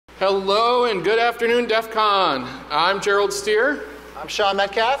Hello and good afternoon, DEF CON. I'm Gerald Steere. I'm Sean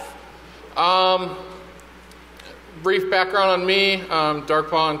Metcalf. Brief background on me,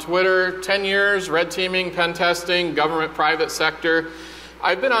 Darkpaw on Twitter, 10 years, red teaming, pen testing, government, private sector.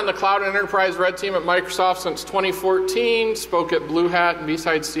 I've been on the cloud and enterprise red team at Microsoft since 2014, spoke at Blue Hat in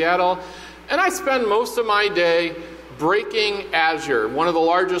B-Side, Seattle, and I spend most of my day breaking Azure, one of the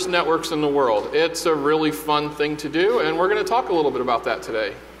largest networks in the world. It's a really fun thing to do, and we're going to talk a little bit about that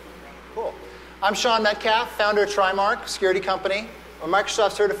today. Cool. I'm Sean Metcalf, founder of Trimark, security company. I'm a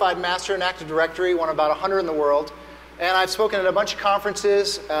Microsoft certified master in Active Directory, one of about 100 in the world. And I've spoken at a bunch of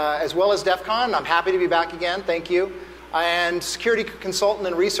conferences, as well as DEF CON. I'm happy to be back again, thank you. And security consultant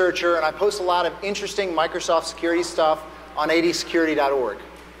and researcher, and I post a lot of interesting Microsoft security stuff on adsecurity.org.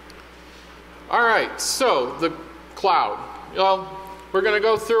 All right, so the cloud. Well, we're going to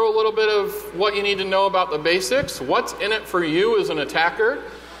go through a little bit of what you need to know about the basics, what's in it for you as an attacker,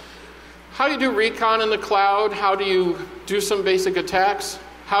 how do you do recon in the cloud, how do you do some basic attacks,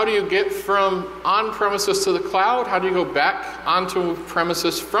 how do you get from on-premises to the cloud, how do you go back onto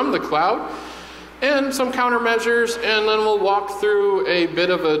premises from the cloud, and some countermeasures, and then we'll walk through a bit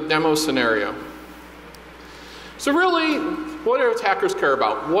of a demo scenario. So really, what do attackers care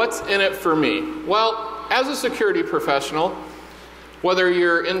about? What's in it for me? Well, as a security professional, whether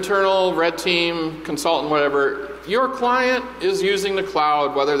you're internal, red team, consultant, whatever, your client is using the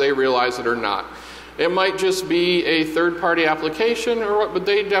cloud whether they realize it or not. It might just be a third-party application, but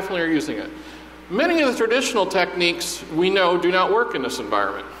they definitely are using it. Many of the traditional techniques we know do not work in this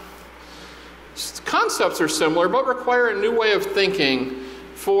environment. Concepts are similar, but require a new way of thinking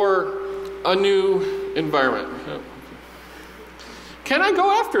for a new environment. Can I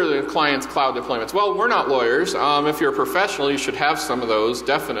go after the client's cloud deployments? Well, we're not lawyers. If you're a professional, you should have some of those,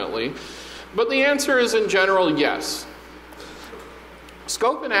 definitely. But the answer is, in general, yes.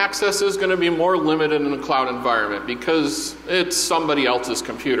 Scope and access is going to be more limited in a cloud environment because it's somebody else's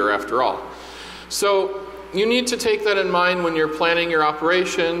computer, after all. So you need to take that in mind when you're planning your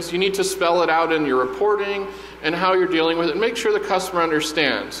operations. You need to spell it out in your reporting and how you're dealing with it, and make sure the customer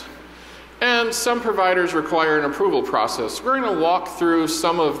understands. And some providers require an approval process. We're going to walk through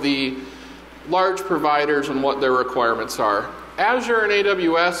some of the large providers and what their requirements are. Azure and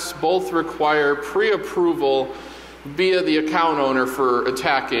AWS both require pre-approval via the account owner for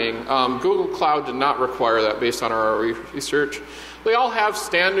attacking. Google Cloud did not require that based on our research. They all have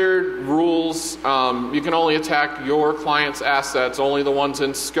standard rules. You can only attack your client's assets, only the ones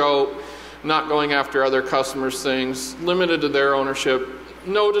in scope, not going after other customers' things, limited to their ownership.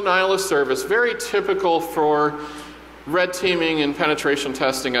 No denial of service, very typical for red teaming and penetration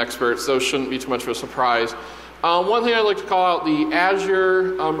testing experts. Those shouldn't be too much of a surprise. One thing I'd like to call out, the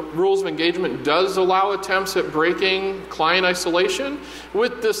Azure rules of engagement does allow attempts at breaking client isolation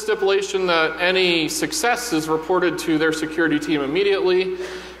with the stipulation that any success is reported to their security team immediately.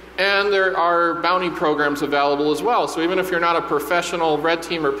 And there are bounty programs available as well. So even if you're not a professional red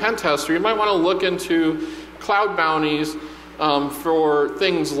team or pen tester, you might want to look into cloud bounties for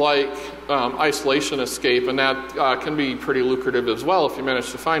things like isolation escape, and that can be pretty lucrative as well if you manage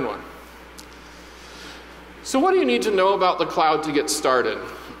to find one. So what do you need to know about the cloud to get started?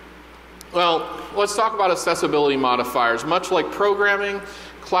 Well, let's talk about accessibility modifiers. Much like programming,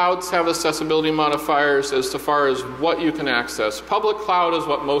 clouds have accessibility modifiers as far as what you can access. Public cloud is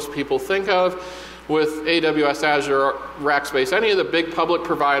what most people think of with AWS, Azure, Rackspace, any of the big public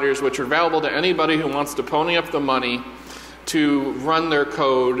providers which are available to anybody who wants to pony up the money to run their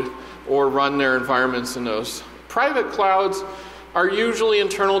code or run their environments in those. Private clouds are usually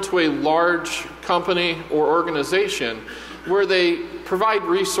internal to a large company or organization where they provide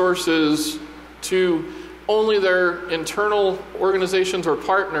resources to only their internal organizations or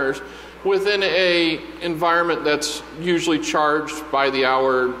partners within an environment that's usually charged by the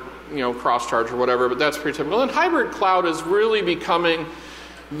hour, cross-charge or whatever, but that's pretty typical. And hybrid cloud is really becoming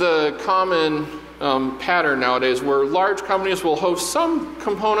the common pattern nowadays, where large companies will host some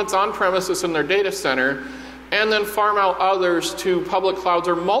components on premises in their data center and then farm out others to public clouds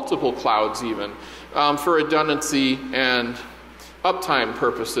or multiple clouds even for redundancy and uptime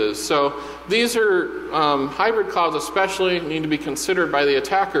purposes. So these are hybrid clouds especially need to be considered by the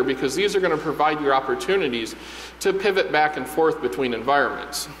attacker because these are going to provide you opportunities to pivot back and forth between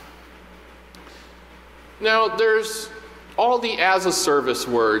environments. Now there's all the as a service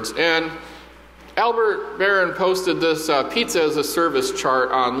words, and Albert Barron posted this pizza as a service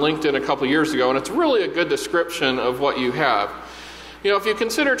chart on LinkedIn a couple years ago, and it's really a good description of what you have. If you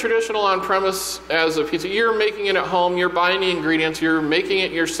consider traditional on-premise as a pizza, you're making it at home, you're buying the ingredients, you're making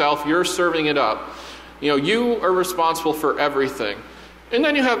it yourself, you're serving it up. You are responsible for everything. And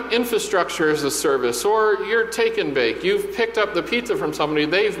then you have infrastructure as a service, or you're take and bake. You've picked up the pizza from somebody,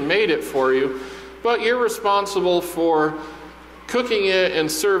 they've made it for you, but you're responsible for cooking it and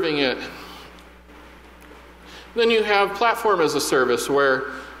serving it. Then you have platform as a service,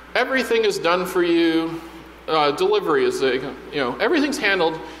 where everything is done for you. Delivery is, everything's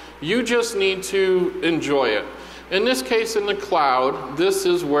handled. You just need to enjoy it. In this case, in the cloud, this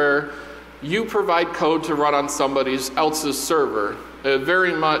is where you provide code to run on somebody else's server.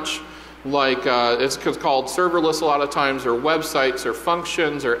 Very much like it's called serverless a lot of times, or websites, or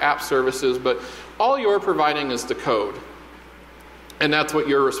functions, or app services, but all you're providing is the code. And that's what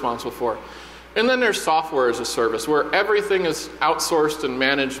you're responsible for. And then there's software as a service, where everything is outsourced and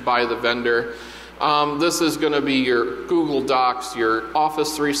managed by the vendor. This is going to be your Google Docs, your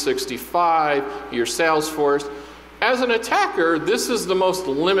Office 365, your Salesforce. As an attacker, this is the most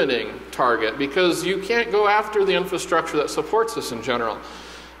limiting target, because you can't go after the infrastructure that supports this in general.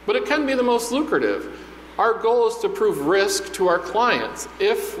 But it can be the most lucrative. Our goal is to prove risk to our clients.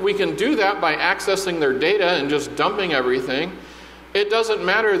 If we can do that by accessing their data and just dumping everything, it doesn't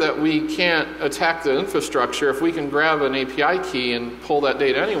matter that we can't attack the infrastructure. If we can grab an API key and pull that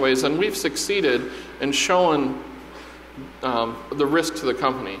data anyways, then we've succeeded in showing the risk to the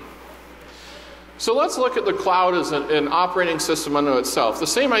company. So let's look at the cloud as an operating system unto itself. The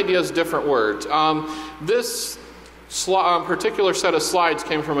same idea as different words. This particular set of slides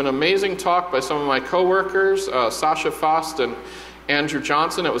came from an amazing talk by some of my coworkers, Sasha Faust and Andrew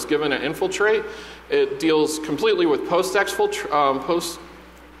Johnson. It was given at Infiltrate. It deals completely with exploitation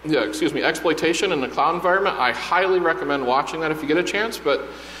in the cloud environment. I highly recommend watching that if you get a chance. But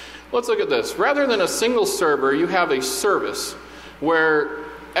let's look at this. Rather than a single server, you have a service where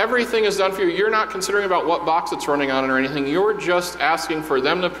everything is done for you. You're not considering about what box it's running on or anything. You're just asking for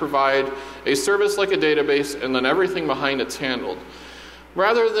them to provide a service like a database, and then everything behind it's handled.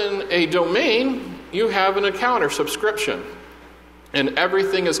 Rather than a domain, you have an account or subscription, and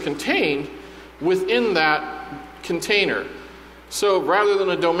everything is contained within that container. So rather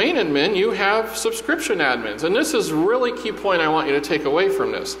than a domain admin, you have subscription admins. And this is a really key point I want you to take away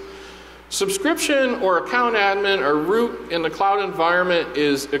from this. Subscription or account admin or root in the cloud environment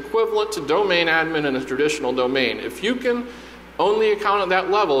is equivalent to domain admin in a traditional domain. If you can own the account at that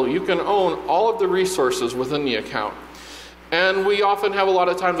level, you can own all of the resources within the account. And we often have a lot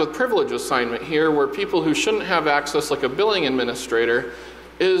of times with privilege assignment here, where people who shouldn't have access, like a billing administrator,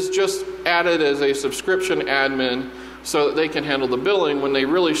 is just added as a subscription admin so that they can handle the billing, when they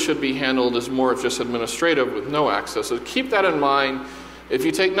really should be handled as more of just administrative with no access. So keep that in mind. If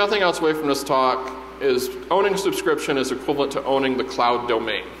you take nothing else away from this talk, is owning subscription is equivalent to owning the cloud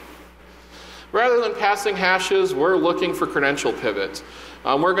domain. Rather than passing hashes, we're looking for credential pivots.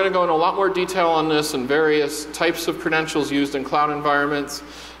 We're going to go into a lot more detail on this and various types of credentials used in cloud environments,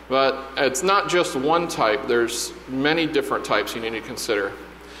 but it's not just one type. There's many different types you need to consider.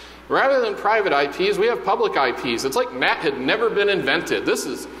 Rather than private IPs, we have public IPs. It's like NAT had never been invented. This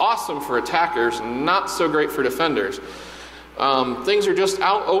is awesome for attackers, not so great for defenders. Things are just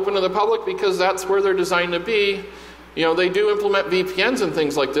out open to the public because that's where they're designed to be. You know, they do implement VPNs and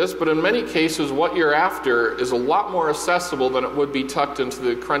things like this, but in many cases what you're after is a lot more accessible than it would be tucked into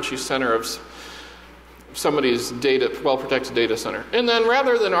the crunchy center of somebody's well-protected data center. And then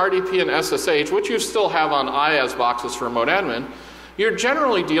rather than RDP and SSH, which you still have on IaaS boxes for remote admin, you're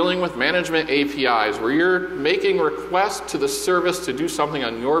generally dealing with management APIs, where you're making requests to the service to do something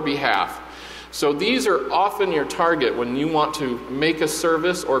on your behalf. So these are often your target when you want to make a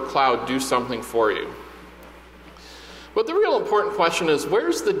service or cloud do something for you. But the real important question is,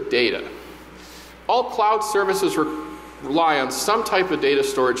 where's the data? All cloud services rely on some type of data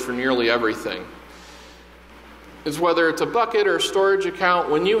storage for nearly everything. It's whether it's a bucket or a storage account.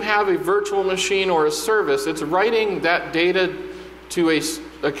 When you have a virtual machine or a service, it's writing that data to an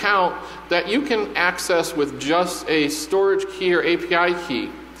account that you can access with just a storage key or API key.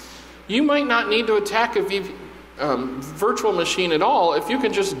 You might not need to attack a virtual machine at all if you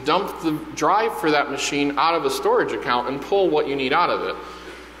can just dump the drive for that machine out of a storage account and pull what you need out of it.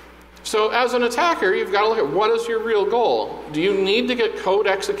 So as an attacker, you've got to look at what is your real goal. Do you need to get code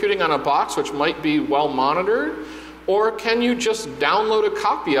executing on a box which might be well monitored? Or can you just download a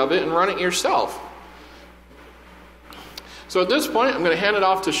copy of it and run it yourself? So at this point, I'm going to hand it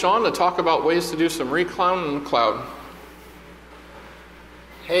off to Sean to talk about ways to do some recon in the cloud.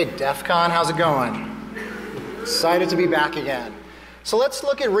 Hey, DEF CON, how's it going? Excited to be back again. So let's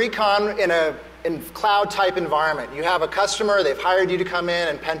look at recon in cloud-type environment. You have a customer, they've hired you to come in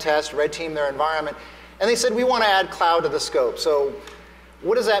and pen test, red team their environment, and they said, we want to add cloud to the scope. So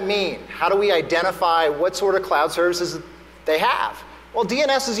what does that mean? How do we identify what sort of cloud services they have? Well,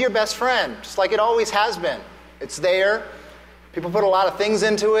 DNS is your best friend, just like it always has been. It's there. People put a lot of things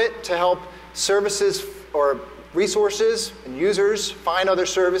into it to help services or resources and users find other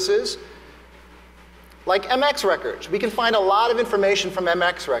services. Like MX records. We can find a lot of information from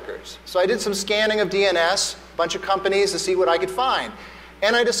MX records. So I did some scanning of DNS, a bunch of companies to see what I could find.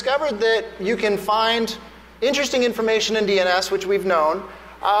 And I discovered that you can find interesting information in DNS, which we've known,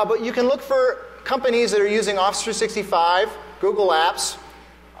 but you can look for companies that are using Office 365, Google Apps.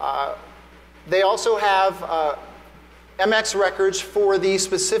 They also have MX records for the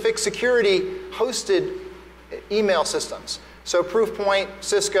specific security hosted email systems. So Proofpoint,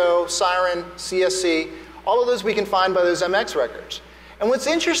 Cisco, Siren, CSC, all of those we can find by those MX records. And what's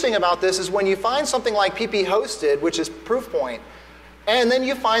interesting about this is when you find something like PP hosted, which is Proofpoint, and then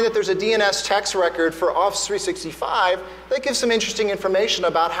you find that there's a DNS text record for Office 365 that gives some interesting information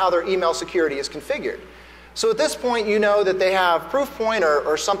about how their email security is configured. So at this point, you know that they have Proofpoint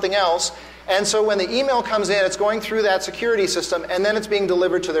or something else, and so when the email comes in, it's going through that security system, and then it's being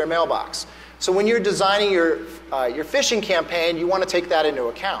delivered to their mailbox. So when you're designing your phishing campaign, you want to take that into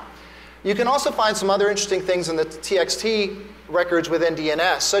account. You can also find some other interesting things in the TXT records within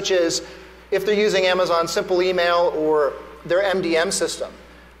DNS, such as if they're using Amazon Simple Email or their MDM system.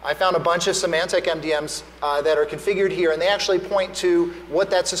 I found a bunch of Symantec MDMs that are configured here, and they actually point to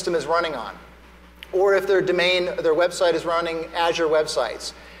what that system is running on. Or if their domain, their website is running Azure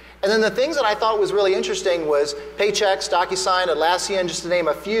websites. And then the things that I thought was really interesting was Paychex, DocuSign, Atlassian, just to name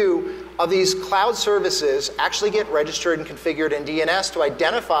a few of these cloud services actually get registered and configured in DNS to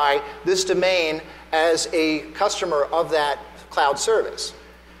identify this domain as a customer of that cloud service.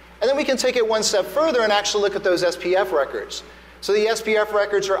 And then we can take it one step further and actually look at those SPF records. So the SPF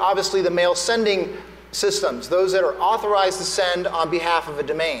records are obviously the mail sending systems, those that are authorized to send on behalf of a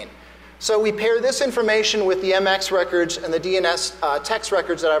domain. So we pair this information with the MX records and the DNS text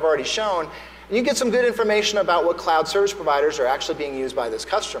records that I've already shown, and you get some good information about what cloud service providers are actually being used by this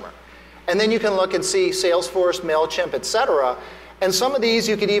customer. And then you can look and see Salesforce, MailChimp, etc. And some of these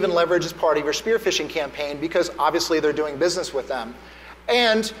you could even leverage as part of your spear phishing campaign because obviously they're doing business with them.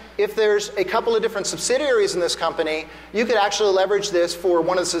 And if there's a couple of different subsidiaries in this company, you could actually leverage this for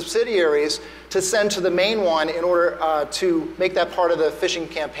one of the subsidiaries to send to the main one in order to make that part of the phishing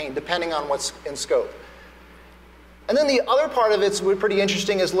campaign, depending on what's in scope. And then the other part of it's pretty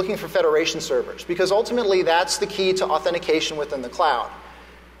interesting is looking for federation servers, because ultimately that's the key to authentication within the cloud.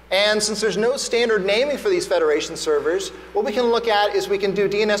 And since there's no standard naming for these federation servers, what we can look at is we can do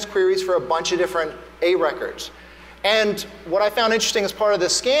DNS queries for a bunch of different A records. And what I found interesting as part of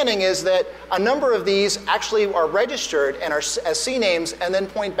this scanning is that a number of these actually are registered and are as CNAMEs and then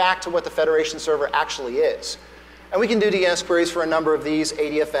point back to what the federation server actually is. And we can do DNS queries for a number of these,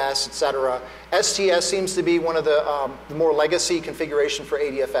 ADFS, et cetera. STS seems to be one of the more legacy configuration for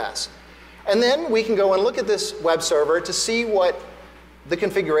ADFS. And then we can go and look at this web server to see what the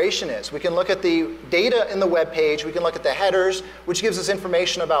configuration is. We can look at the data in the web page. We can look at the headers, which gives us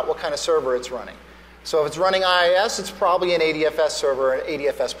information about what kind of server it's running. So if it's running IIS, it's probably an ADFS server, an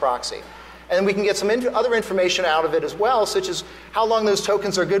ADFS proxy. And we can get some other information out of it as well, such as how long those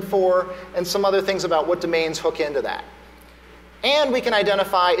tokens are good for, and some other things about what domains hook into that. And we can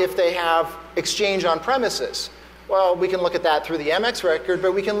identify if they have Exchange on premises. Well, we can look at that through the MX record,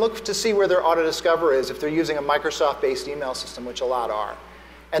 but we can look to see where their auto-discover is if they're using a Microsoft-based email system, which a lot are.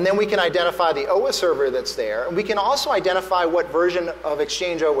 And then we can identify the OA server that's there. And we can also identify what version of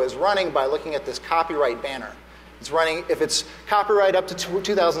Exchange OA is running by looking at this copyright banner. It's running, if it's copyright up to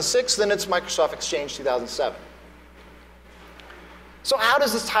 2006, then it's Microsoft Exchange 2007. So how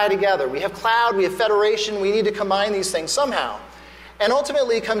does this tie together? We have cloud, we have federation, we need to combine these things somehow. And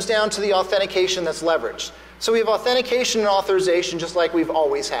ultimately it comes down to the authentication that's leveraged. So we have authentication and authorization just like we've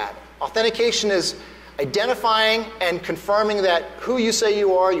always had. Authentication is identifying and confirming that who you say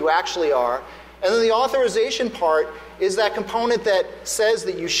you actually are. And then the authorization part is that component that says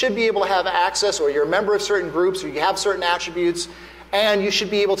that you should be able to have access, or you're a member of certain groups, or you have certain attributes, and you should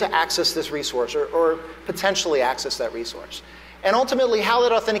be able to access this resource, or potentially access that resource. And ultimately, how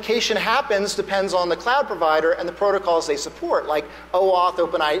that authentication happens depends on the cloud provider and the protocols they support, like OAuth,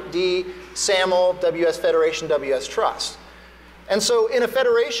 OpenID, SAML, WS Federation, WS Trust. And so in a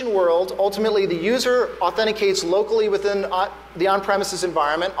federation world, ultimately the user authenticates locally within the on-premises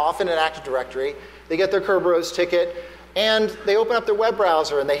environment, often in Active Directory. They get their Kerberos ticket, and they open up their web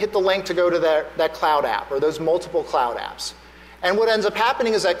browser, and they hit the link to go to that cloud app, or those multiple cloud apps. And what ends up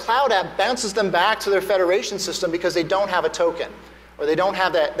happening is that cloud app bounces them back to their federation system because they don't have a token, or they don't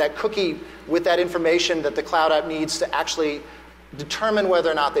have that cookie with that information that the cloud app needs to actually determine whether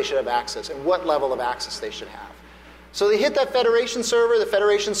or not they should have access and what level of access they should have. So they hit that federation server. The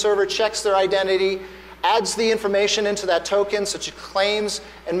federation server checks their identity, adds the information into that token, such as claims,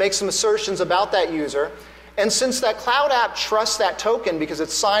 and makes some assertions about that user. And since that cloud app trusts that token because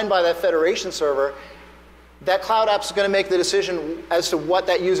it's signed by that federation server, that cloud app is going to make the decision as to what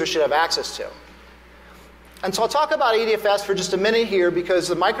that user should have access to. And so I'll talk about ADFS for just a minute here because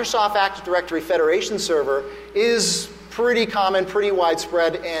the Microsoft Active Directory Federation Server is pretty common, pretty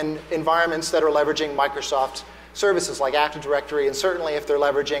widespread in environments that are leveraging Microsoft services like Active Directory, and certainly if they're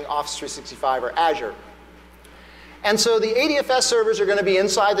leveraging Office 365 or Azure. And so the ADFS servers are going to be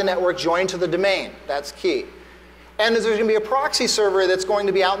inside the network joined to the domain. That's key. And there's going to be a proxy server that's going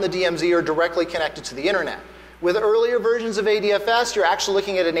to be out in the DMZ or directly connected to the internet. With earlier versions of ADFS, you're actually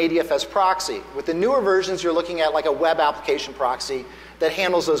looking at an ADFS proxy. With the newer versions, you're looking at like a web application proxy that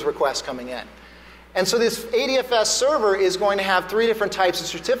handles those requests coming in. And so this ADFS server is going to have 3 different types of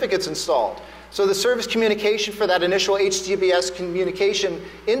certificates installed. So the service communication for that initial HTTPS communication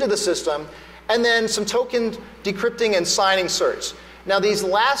into the system, and then some token decrypting and signing certs. Now these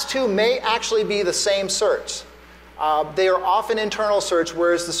last 2 may actually be the same certs. They are often internal certs,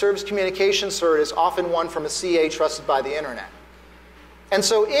 whereas the service communication cert is often one from a CA trusted by the internet. And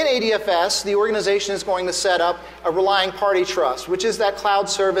so in ADFS, the organization is going to set up a relying party trust, which is that cloud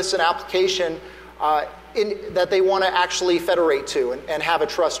service and application that they want to actually federate to and have a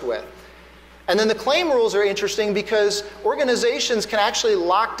trust with. And then the claim rules are interesting because organizations can actually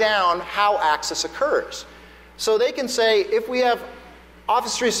lock down how access occurs. So they can say, if we have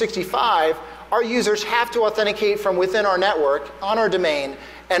Office 365, our users have to authenticate from within our network on our domain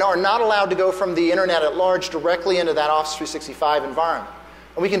and are not allowed to go from the internet at large directly into that Office 365 environment.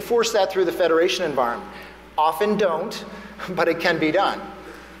 And we can force that through the federation environment. Often don't, but it can be done.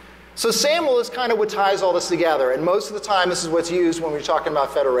 So SAML is kind of what ties all this together, and most of the time this is what's used when we're talking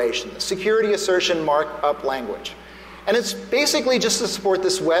about federation, the security assertion markup language. And it's basically just to support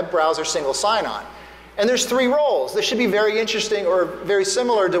this web browser single sign-on. And there's 3 roles. This should be very interesting or very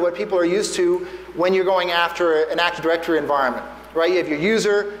similar to what people are used to when you're going after an Active Directory environment. Right? You have your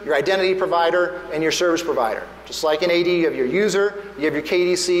user, your identity provider, and your service provider. Just like in AD, you have your user, you have your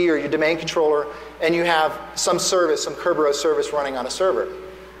KDC or your domain controller, and you have some service, some Kerberos service running on a server.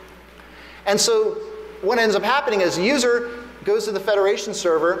 And so what ends up happening is the user goes to the federation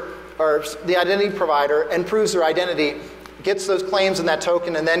server or the identity provider and proves their identity, gets those claims in that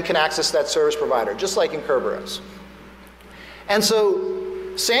token, and then can access that service provider, just like in Kerberos. And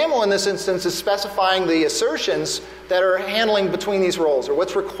so SAML in this instance is specifying the assertions that are handling between these roles, or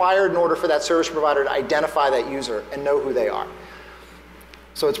what's required in order for that service provider to identify that user and know who they are.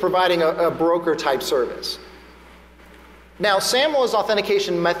 So it's providing a broker type service. Now, SAML is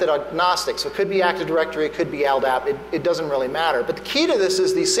authentication method agnostic, so it could be Active Directory, it could be LDAP, it doesn't really matter. But the key to this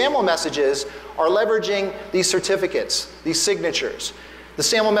is these SAML messages are leveraging these certificates, these signatures. The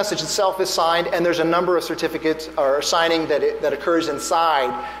SAML message itself is signed, and there's a number of certificates or signing that occurs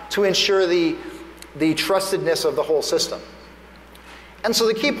inside to ensure the trustedness of the whole system. And so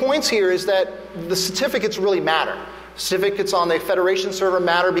the key points here is that the certificates really matter. Certificates on the federation server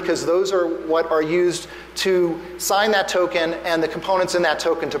matter because those are what are used to sign that token and the components in that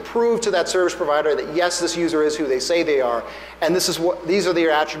token to prove to that service provider that yes, this user is who they say they are, and these are the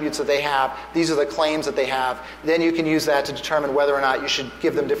attributes that they have, these are the claims that they have. Then you can use that to determine whether or not you should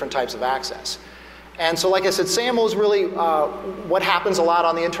give them different types of access. And so like I said, SAML is really what happens a lot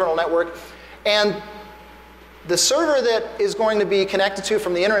on the internal network. And the server that is going to be connected to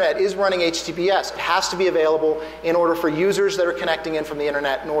from the internet is running HTTPS. It has to be available in order for users that are connecting in from the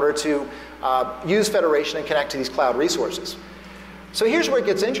internet in order to use federation and connect to these cloud resources. So here's where it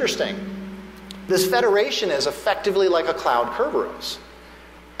gets interesting. This federation is effectively like a cloud Kerberos.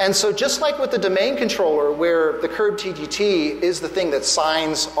 And so just like with the domain controller, where the KRBTGT is the thing that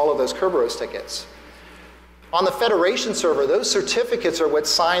signs all of those Kerberos tickets, on the federation server, those certificates are what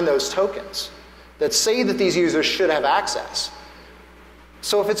sign those tokens that say that these users should have access.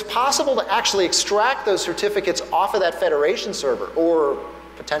 So if it's possible to actually extract those certificates off of that federation server, or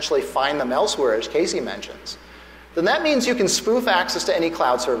potentially find them elsewhere, as Casey mentions, then that means you can spoof access to any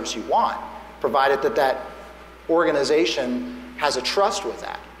cloud service you want, provided that that organization has a trust with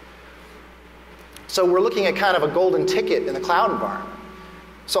that. So we're looking at kind of a golden ticket in the cloud environment.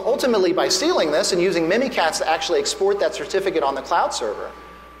 So ultimately, by stealing this and using Mimikatz to actually export that certificate on the cloud server,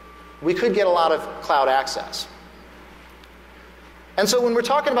 we could get a lot of cloud access. And so when we're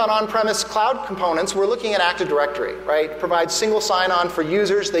talking about on-premise cloud components, we're looking at Active Directory, right? It provides single sign-on for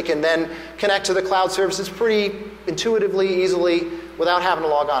users. They can then connect to the cloud services pretty intuitively, easily, without having to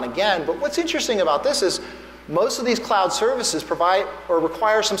log on again. But what's interesting about this is most of these cloud services provide or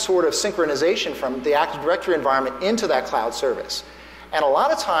require some sort of synchronization from the Active Directory environment into that cloud service. And a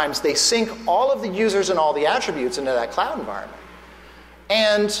lot of times they sync all of the users and all the attributes into that cloud environment.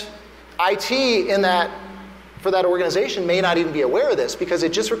 And IT for that organization may not even be aware of this because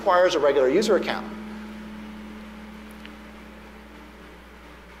it just requires a regular user account.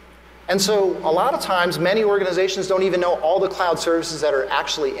 And so a lot of times many organizations don't even know all the cloud services that are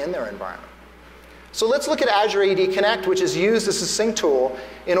actually in their environment. So let's look at Azure AD Connect, which is used as a sync tool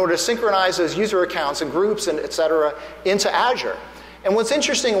in order to synchronize those user accounts and groups and et cetera into Azure. And what's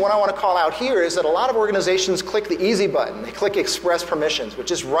interesting, and what I want to call out here, is that a lot of organizations click the easy button. They click Express Permissions, which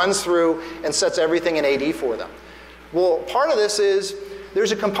just runs through and sets everything in AD for them. Well, part of this is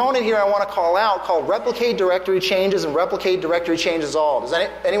there's a component here I want to call out called Replicate Directory Changes and Replicate Directory Changes All. Does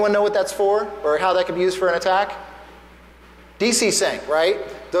anyone know what that's for or how that could be used for an attack? DC sync, right?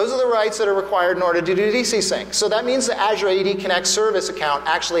 Those are the rights that are required in order to do DC sync. So that means the Azure AD Connect service account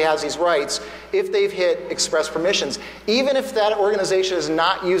actually has these rights if they've hit express permissions, even if that organization is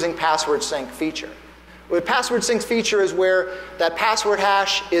not using password sync feature. The password sync feature is where that password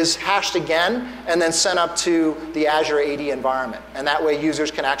hash is hashed again and then sent up to the Azure AD environment. And that way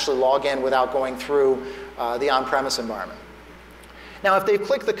users can actually log in without going through the on-premise environment. Now, if they've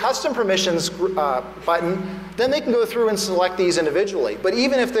clicked the custom permissions button, then they can go through and select these individually. But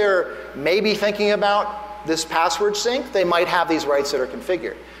even if they're maybe thinking about this password sync, they might have these rights that are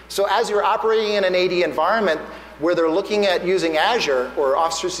configured. So as you're operating in an AD environment where they're looking at using Azure or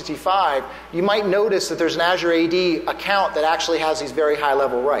Office 365, you might notice that there's an Azure AD account that actually has these very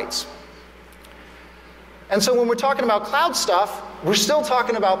high-level rights. And so when we're talking about cloud stuff, we're still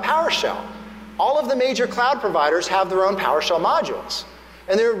talking about PowerShell. All of the major cloud providers have their own PowerShell modules.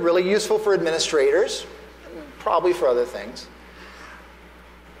 And they're really useful for administrators, probably for other things.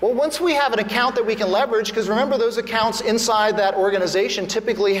 Well, once we have an account that we can leverage, because remember those accounts inside that organization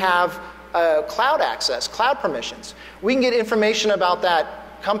typically have cloud access, cloud permissions. We can get information about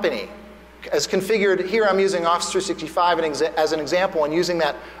that company as configured. Here I'm using Office 365 as an example and using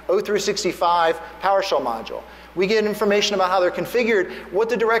that O365 PowerShell module. We get information about how they're configured, what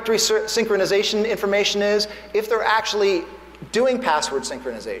the directory synchronization information is, if they're actually doing password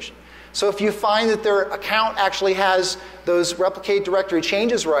synchronization. So if you find that their account actually has those replicate directory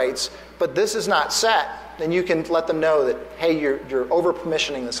changes rights, but this is not set, then you can let them know that, hey, you're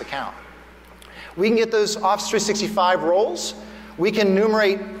over-permissioning this account. We can get those Office 365 roles. We can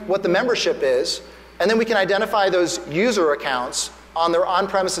enumerate what the membership is, and then we can identify those user accounts on their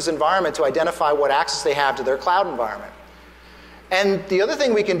on-premises environment to identify what access they have to their cloud environment. And the other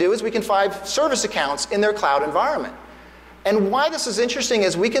thing we can do is we can find service accounts in their cloud environment. And why this is interesting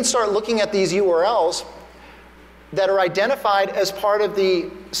is we can start looking at these URLs that are identified as part of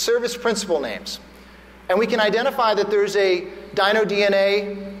the service principal names. And we can identify that there's a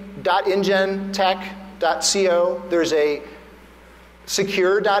dynodna.ingentech.co, there's a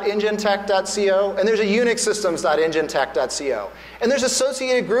secure.ingentech.co, and there's a unixsystems.ingentech.co. And there's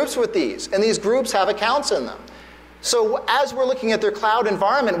associated groups with these, and these groups have accounts in them. So as we're looking at their cloud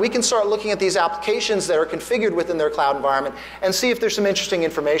environment, we can start looking at these applications that are configured within their cloud environment and see if there's some interesting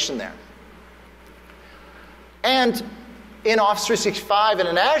information there. And in Office 365 and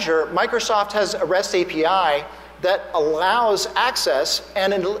in Azure, Microsoft has a REST API that allows access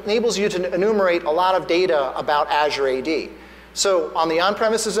and enables you to enumerate a lot of data about Azure AD. So on the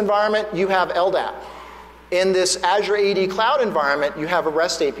on-premises environment, you have LDAP. In this Azure AD cloud environment, you have a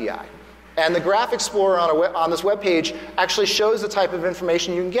REST API. And the Graph Explorer on this web page actually shows the type of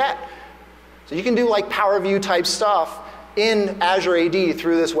information you can get. So you can do like Power View type stuff in Azure AD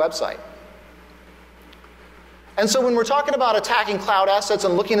through this website. And so when we're talking about attacking cloud assets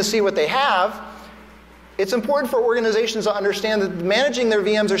and looking to see what they have, it's important for organizations to understand that managing their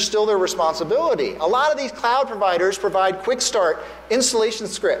VMs are still their responsibility. A lot of these cloud providers provide quick start installation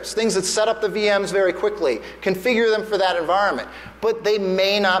scripts, things that set up the VMs very quickly, configure them for that environment. But they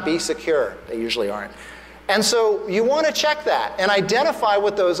may not be secure. They usually aren't. And so you want to check that and identify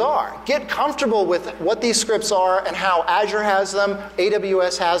what those are. Get comfortable with what these scripts are and how Azure has them,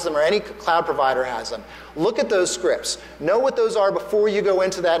 AWS has them, or any cloud provider has them. Look at those scripts. Know what those are before you go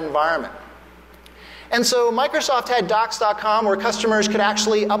into that environment. And so Microsoft had docs.com where customers could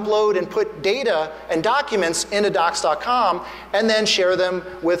actually upload and put data and documents into docs.com and then share them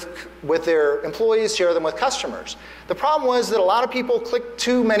with their employees, share them with customers. The problem was that a lot of people clicked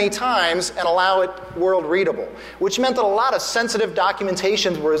too many times and allow it world readable, which meant that a lot of sensitive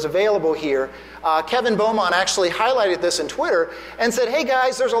documentation was available here. Kevin Beaumont actually highlighted this in Twitter and said, hey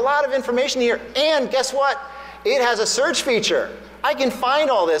guys, there's a lot of information here, and guess what? It has a search feature. I can find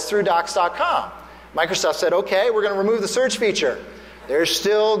all this through docs.com. Microsoft said, okay, we're going to remove the search feature. There's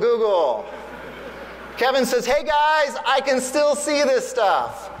still Google. Kevin says, hey guys, I can still see this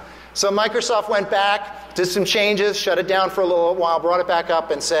stuff. So Microsoft went back, did some changes, shut it down for a little while, brought it back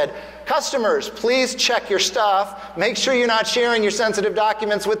up and said, customers, please check your stuff. Make sure you're not sharing your sensitive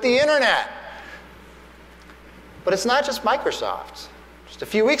documents with the internet. But it's not just Microsoft. Just a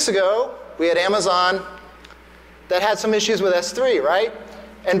few weeks ago, we had Amazon that had some issues with S3, right?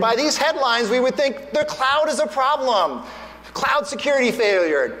 And by these headlines, we would think the cloud is a problem. Cloud security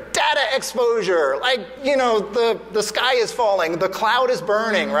failure, data exposure, like, you know, the sky is falling, the cloud is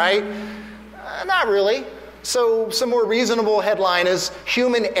burning, right? Not really. So some more reasonable headline is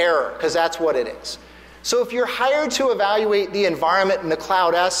human error, because that's what it is. So if you're hired to evaluate the environment and the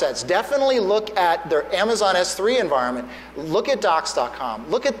cloud assets, definitely look at their Amazon S3 environment, look at docs.com,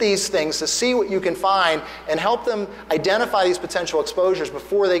 look at these things to see what you can find and help them identify these potential exposures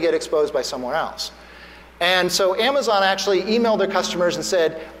before they get exposed by someone else. And so Amazon actually emailed their customers and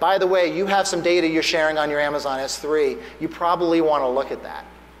said, by the way, you have some data you're sharing on your Amazon S3. You probably want to look at that.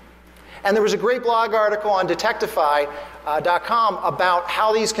 And there was a great blog article on Detectify.com about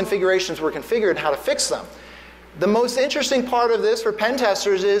how these configurations were configured and how to fix them. The most interesting part of this for pen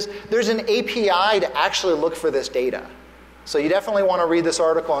testers is there's an API to actually look for this data. So you definitely want to read this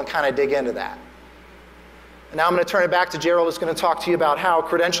article and kind of dig into that. And now I'm going to turn it back to Gerald, who's going to talk to you about how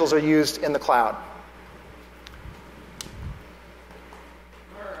credentials are used in the cloud.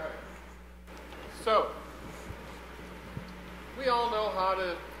 So, we all know how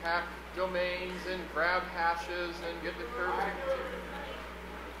to hack domains and grab hashes and get the KRBTGT.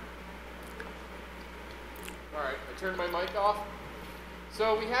 All right, I turned my mic off.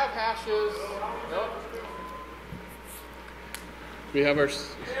 So we have hashes. Nope. We have our.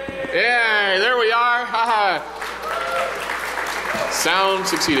 Yeah, there we are. Haha. Sound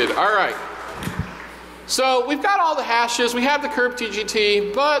succeeded. All right. So we've got all the hashes, we have the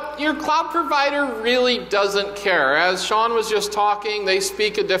KRBTGT, but your cloud provider really doesn't care. As Sean was just talking, they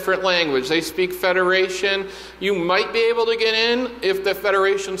speak a different language. They speak federation. You might be able to get in if the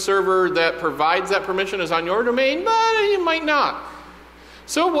federation server that provides that permission is on your domain, but you might not.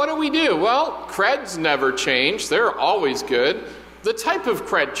 So what do? Well, creds never change. They're always good. The type of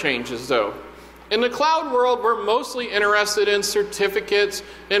cred changes, though. In the cloud world, we're mostly interested in certificates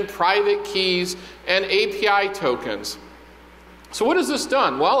and private keys and API tokens. So what has this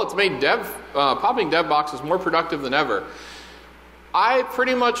done? Well, it's made popping dev boxes more productive than ever. I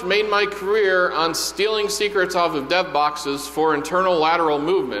pretty much made my career on stealing secrets off of dev boxes for internal lateral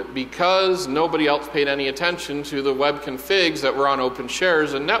movement because nobody else paid any attention to the web configs that were on open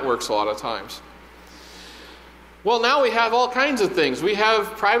shares and networks a lot of times. Well, now we have all kinds of things. We have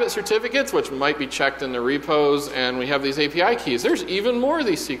private certificates, which might be checked in the repos, and we have these API keys. There's even more of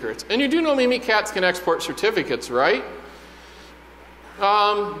these secrets. And you do know Mimikatz can export certificates, right?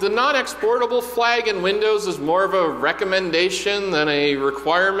 The non-exportable flag in Windows is more of a recommendation than a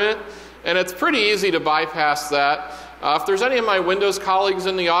requirement, and it's pretty easy to bypass that. If there's any of my Windows colleagues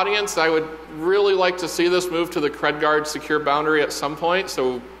in the audience, I would really like to see this move to the CredGuard secure boundary at some point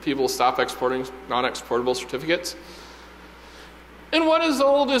so people stop exporting non-exportable certificates. And what is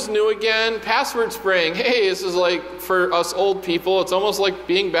old is new again. Password spraying. Hey, this is like, for us old people, it's almost like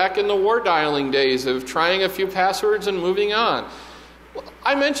being back in the war dialing days of trying a few passwords and moving on.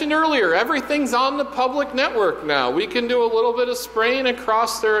 I mentioned earlier, everything's on the public network now. We can do a little bit of spraying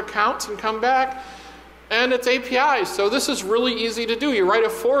across their accounts and come back. And it's APIs, so this is really easy to do. You write a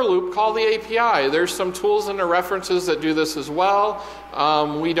for loop, call the API. There's some tools in the references that do this as well.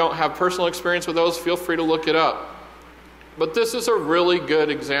 We don't have personal experience with those. Feel free to look it up. But this is a really good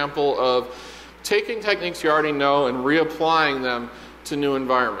example of taking techniques you already know and reapplying them to new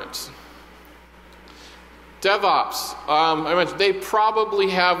environments. DevOps, I mentioned, they probably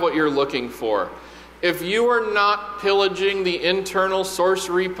have what you're looking for. If you are not pillaging the internal source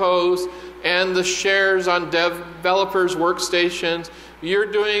repos and the shares on developers' workstations,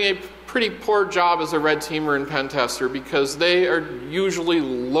 you're doing a pretty poor job as a red teamer and pen tester because they are usually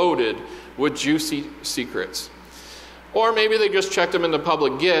loaded with juicy secrets. Or maybe they just checked them in the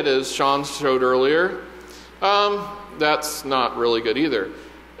public Git, as Sean showed earlier. That's not really good either.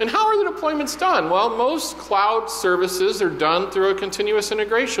 And how are the deployments done? Well, most cloud services are done through a continuous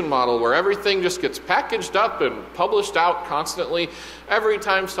integration model where everything just gets packaged up and published out constantly every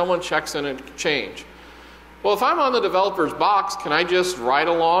time someone checks in a change. Well, if I'm on the developer's box, can I just ride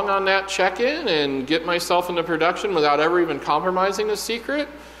along on that check-in and get myself into production without ever even compromising the secret?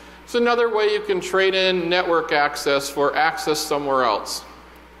 It's another way you can trade in network access for access somewhere else.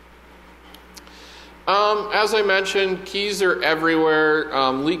 As I mentioned, keys are everywhere,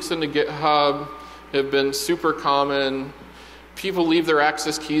 leaks into GitHub. have been super common. People leave their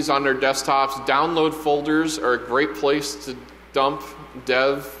access keys on their desktops. Download folders are a great place to dump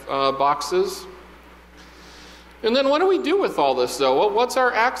dev boxes. And then what do we do with all this, though? Well, what's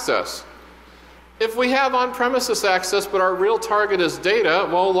our access? If we have on-premises access, but our real target is data,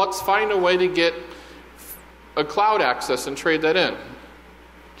 well, let's find a way to get a cloud access and trade that in.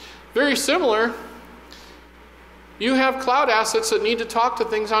 Very similar, you have cloud assets that need to talk to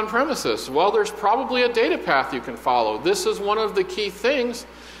things on premises. Well, there's probably a data path you can follow. This is one of the key things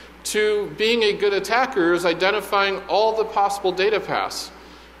to being a good attacker, is identifying all the possible data paths.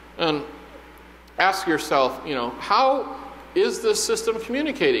 And ask yourself, how is this system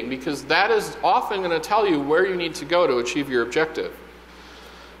communicating? Because that is often going to tell you where you need to go to achieve your objective.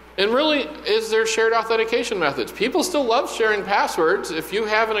 And really, is there shared authentication methods? People still love sharing passwords. If you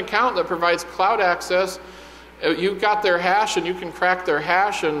have an account that provides cloud access, you've got their hash and you can crack their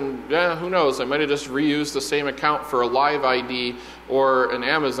hash, and who knows, they might have just reused the same account for a live ID or an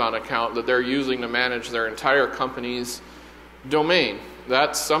Amazon account that they're using to manage their entire company's domain.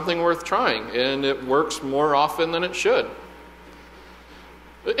 That's something worth trying, and it works more often than it should.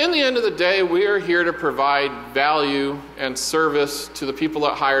 But in the end of the day, we are here to provide value and service to the people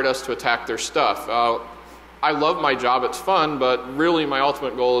that hired us to attack their stuff. I love my job, it's fun, but really my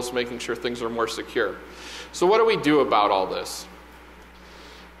ultimate goal is making sure things are more secure. So what do we do about all this?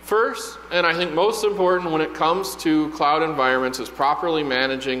 First, and I think most important when it comes to cloud environments, is properly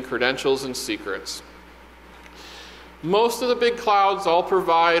managing credentials and secrets. Most of the big clouds all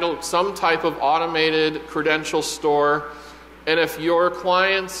provide some type of automated credential store. And if your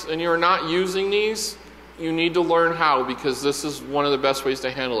clients and you're not using these, you need to learn how, because this is one of the best ways to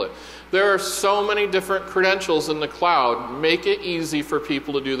handle it. There are so many different credentials in the cloud. Make it easy for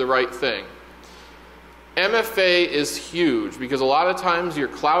people to do the right thing. MFA is huge, because a lot of times your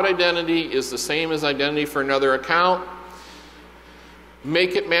cloud identity is the same as identity for another account.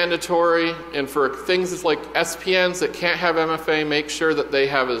 Make it mandatory, and for things like SPNs that can't have MFA, make sure that they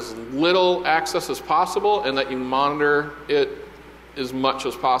have as little access as possible and that you monitor it as much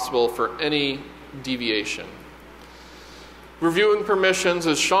as possible for any deviation. Reviewing permissions,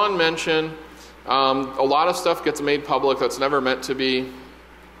 as Sean mentioned, a lot of stuff gets made public that's never meant to be.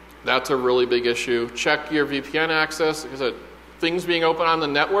 That's a really big issue. Check your VPN access, because things being open on the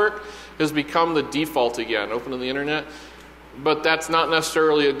network has become the default again, open to the internet. But that's not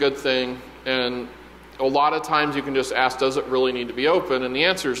necessarily a good thing, and a lot of times you can just ask, does it really need to be open? And the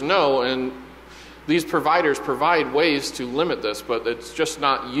answer is no, and these providers provide ways to limit this, but it's just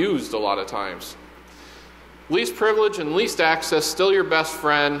not used a lot of times. Least privilege and least access, still your best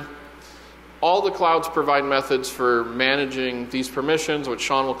friend. All the clouds provide methods for managing these permissions, which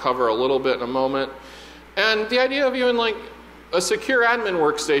Sean will cover a little bit in a moment. And the idea of even like a secure admin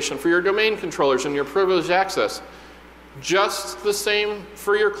workstation for your domain controllers and your privileged access. Just the same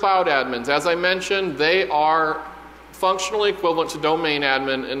for your cloud admins. As I mentioned, they are functionally equivalent to domain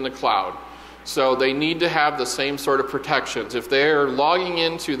admin in the cloud. So they need to have the same sort of protections. If they're logging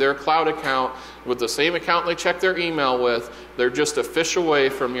into their cloud account with the same account they check their email with, they're just a fish away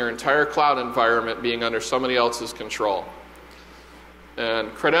from your entire cloud environment being under somebody else's control.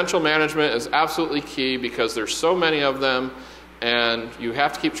 And credential management is absolutely key, because there's so many of them, and you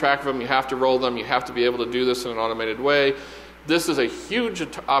have to keep track of them, you have to roll them, you have to be able to do this in an automated way. This is a huge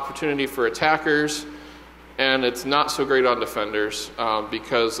opportunity for attackers, and it's not so great on defenders,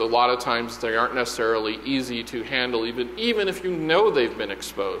 because a lot of times they aren't necessarily easy to handle, even if you know they've been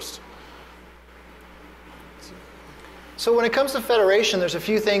exposed. So when it comes to federation, there's a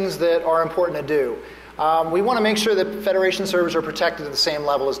few things that are important to do. We want to make sure that federation servers are protected at the same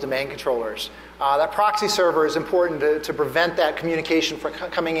level as domain controllers. That proxy server is important to prevent that communication from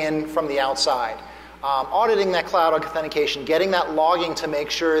coming in from the outside. Auditing that cloud authentication, getting that logging to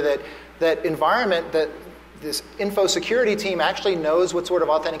make sure that that environment, that this info security team actually knows what sort of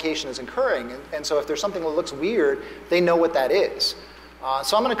authentication is occurring. And so if there's something that looks weird, they know what that is.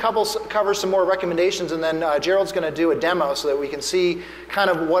 So I'm going to cover some more recommendations, and then Gerald's going to do a demo so that we can see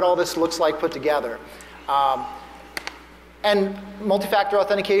kind of what all this looks like put together. And multi-factor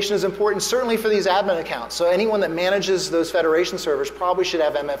authentication is important, certainly for these admin accounts. So anyone that manages those federation servers probably should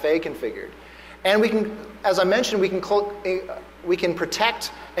have MFA configured. And we can, as I mentioned, we can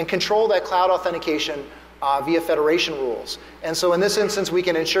protect and control that cloud authentication via federation rules. And so in this instance, we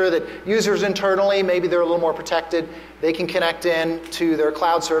can ensure that users internally, maybe they're a little more protected. They can connect in to their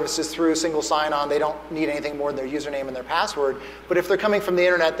cloud services through single sign-on. They don't need anything more than their username and their password. But if they're coming from the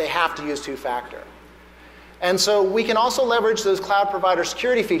internet, they have to use two-factor. And so we can also leverage those cloud provider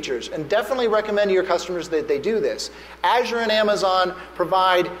security features, and definitely recommend to your customers that they do this. Azure and Amazon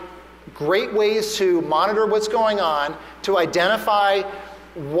provide great ways to monitor what's going on, to identify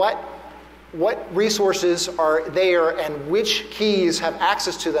what resources are there and which keys have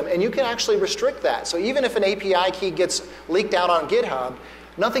access to them. And you can actually restrict that. So even if an API key gets leaked out on GitHub,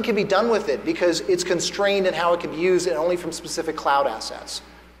 nothing can be done with it because it's constrained in how it can be used and only from specific cloud assets.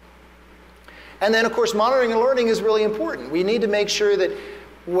 And then, of course, monitoring and learning is really important. We need to make sure that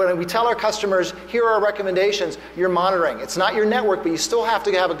when we tell our customers, here are our recommendations, you're monitoring. It's not your network, but you still have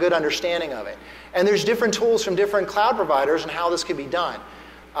to have a good understanding of it. And there's different tools from different cloud providers and how this can be done.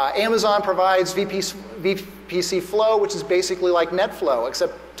 Amazon provides VPC Flow, which is basically like NetFlow,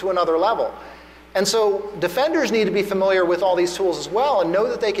 except to another level. And so defenders need to be familiar with all these tools as well and know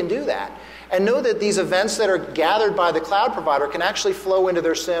that they can do that. And know that these events that are gathered by the cloud provider can actually flow into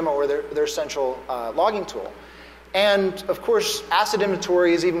their SIEM or their central logging tool. And of course, asset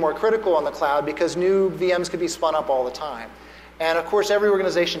inventory is even more critical on the cloud because new VMs could be spun up all the time. And of course, every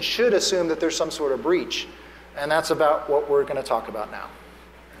organization should assume that there's some sort of breach. And that's about what we're going to talk about now.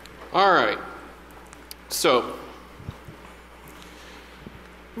 All right. So,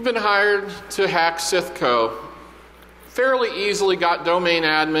 we've been hired to hack Sithco. Fairly easily got domain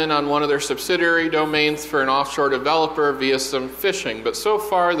admin on one of their subsidiary domains for an offshore developer via some phishing, but so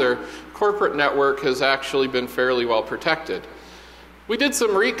far their corporate network has actually been fairly well protected. We did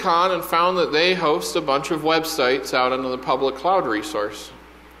some recon and found that they host a bunch of websites out into the public cloud resource.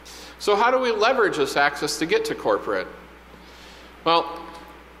 So how do we leverage this access to get to corporate? Well,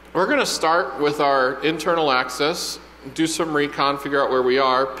 we're going to start with our internal access, do some recon, figure out where we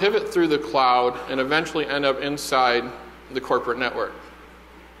are, pivot through the cloud, and eventually end up inside the corporate network.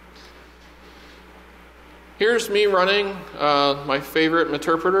 Here's me running my favorite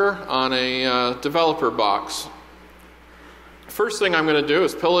interpreter on a developer box. First thing I'm going to do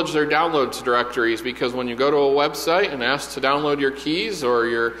is pillage their downloads directories, because when you go to a website and ask to download your keys or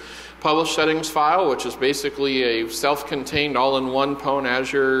your publish settings file, which is basically a self-contained all-in-one Pwn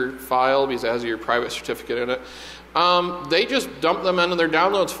Azure file because it has your private certificate in it, they just dump them into their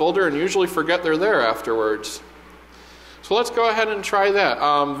downloads folder and usually forget they're there afterwards. So let's go ahead and try that.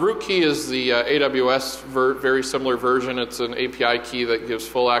 Root key is the AWS very similar version. It's an API key that gives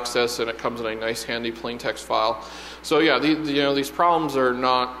full access, and it comes in a nice handy plain text file. So yeah, these problems are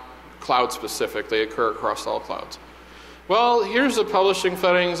not cloud specific. They occur across all clouds. Well, here's the publishing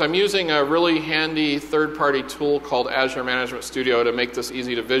settings. I'm using a really handy third-party tool called Azure Management Studio to make this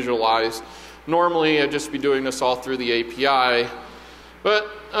easy to visualize. Normally, I'd just be doing this all through the API. But,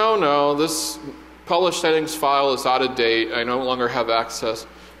 oh no, this publish settings file is out of date. I no longer have access.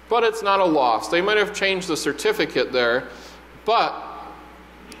 But it's not a loss. They might have changed the certificate there, but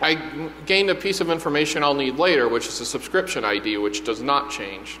I gained a piece of information I'll need later, which is a subscription ID, which does not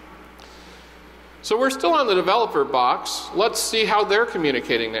change. So we're still on the developer box. Let's see how they're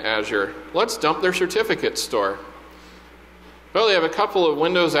communicating to Azure. Let's dump their certificate store. Well, they have a couple of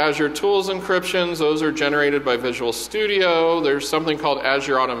Windows Azure Tools encryptions. Those are generated by Visual Studio. There's something called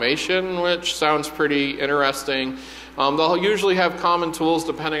Azure Automation, which sounds pretty interesting. They'll usually have common tools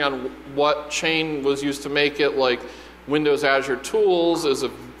depending on what chain was used to make it, like Windows Azure Tools is a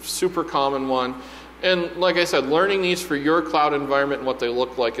super common one. And like I said, learning these for your cloud environment and what they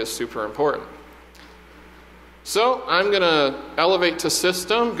look like is super important. So I'm going to elevate to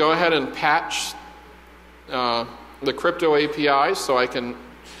system, go ahead and patch the crypto API so I can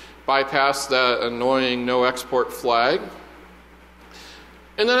bypass that annoying no export flag.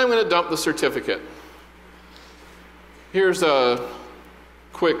 And then I'm going to dump the certificate. Here's a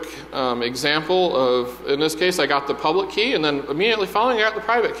quick example of, in this case, I got the public key, and then immediately following I got the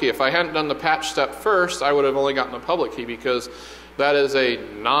private key. If I hadn't done the patch step first, I would have only gotten the public key because that is a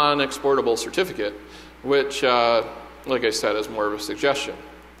non-exportable certificate, which, like I said, is more of a suggestion.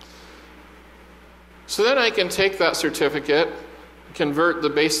 So then I can take that certificate, convert the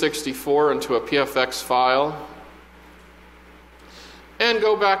base64 into a PFX file, and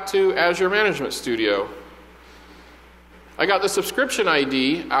go back to Azure Management Studio. I got the subscription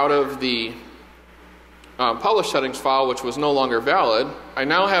ID out of the publish settings file, which was no longer valid. I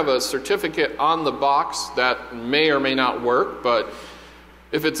now have a certificate on the box that may or may not work, but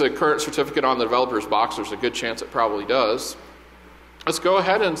if it's a current certificate on the developer's box, there's a good chance it probably does. Let's go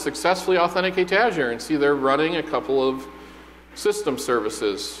ahead and successfully authenticate to Azure and see they're running a couple of system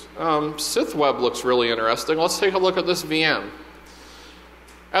services. SithWeb looks really interesting. Let's take a look at this VM.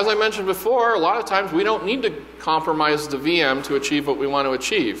 As I mentioned before, a lot of times we don't need to compromise the VM to achieve what we want to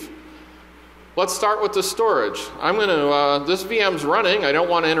achieve. Let's start with the storage. This VM's running. I don't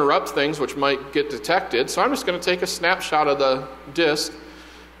want to interrupt things which might get detected, so I'm just going to take a snapshot of the disk,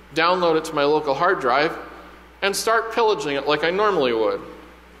 download it to my local hard drive, and start pillaging it like I normally would.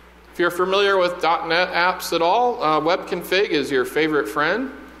 If you're familiar with .NET apps at all, web config is your favorite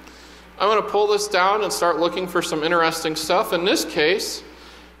friend. I'm going to pull this down and start looking for some interesting stuff. In this case,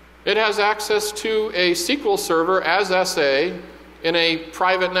 it has access to a SQL server as SA in a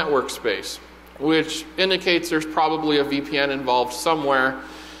private network space, which indicates there's probably a VPN involved somewhere.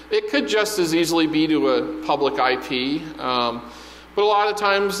 It could just as easily be to a public IP, but a lot of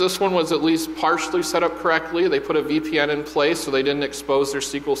times this one was at least partially set up correctly. They put a VPN in place so they didn't expose their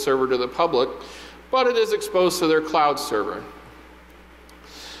SQL server to the public, but it is exposed to their cloud server.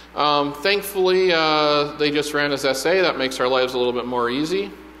 Thankfully, they just ran as SA. That makes our lives a little bit more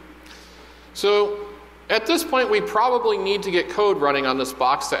easy. So at this point, we probably need to get code running on this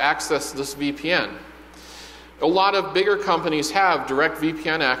box to access this VPN. A lot of bigger companies have direct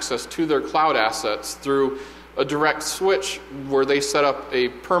VPN access to their cloud assets through a direct switch where they set up a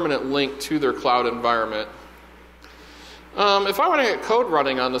permanent link to their cloud environment. If I want to get code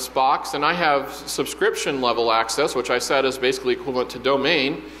running on this box and I have subscription level access, which I said is basically equivalent to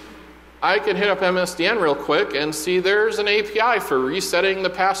domain, I can hit up MSDN real quick and see there's an API for resetting the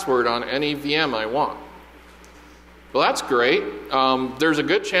password on any VM I want. Well, that's great. There's a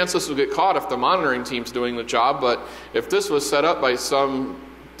good chance this will get caught if the monitoring team's doing the job, but if this was set up by some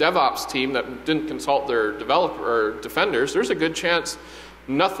DevOps team that didn't consult their developer or defenders, there's a good chance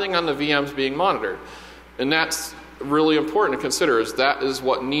nothing on the VM's being monitored. And that's really important to consider, is that is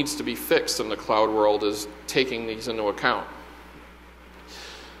what needs to be fixed in the cloud world, is taking these into account.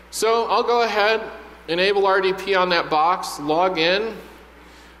 So I'll go ahead, enable RDP on that box, log in,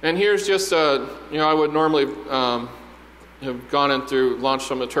 and here's just a, I would normally have gone in through, launched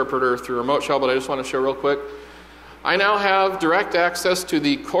some interpreter through remote shell, but I just want to show real quick. I now have direct access to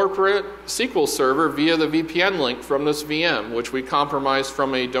the corporate SQL server via the VPN link from this VM, which we compromised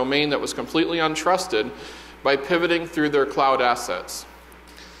from a domain that was completely untrusted by pivoting through their cloud assets.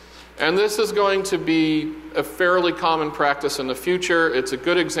 And this is going to be a fairly common practice in the future. It's a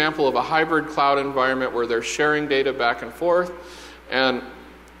good example of a hybrid cloud environment where they're sharing data back and forth, and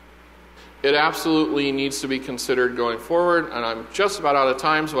it absolutely needs to be considered going forward. And I'm just about out of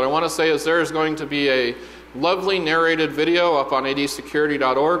time, so what I want to say is there is going to be a lovely narrated video up on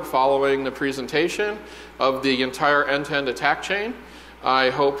adsecurity.org following the presentation of the entire end-to-end attack chain.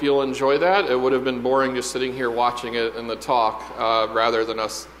 I hope you'll enjoy that. It would have been boring just sitting here watching it in the talk rather than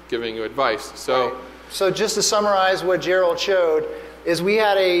us giving you advice. So, So just to summarize what Gerald showed, is we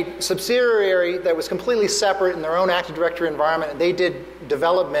had a subsidiary that was completely separate in their own Active Directory environment, and they did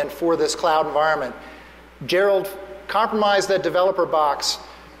development for this cloud environment. Gerald compromised that developer box,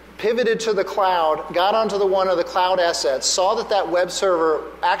 pivoted to the cloud, got onto one of the cloud assets, saw that that web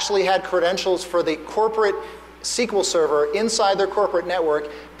server actually had credentials for the corporate SQL server inside their corporate network,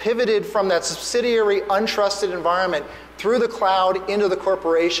 pivoted from that subsidiary untrusted environment through the cloud into the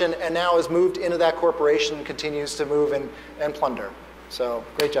corporation, and now has moved into that corporation and continues to move and plunder. So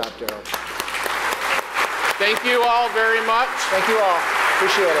great job, Gerald. Thank you all very much. Thank you all.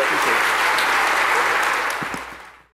 Appreciate it.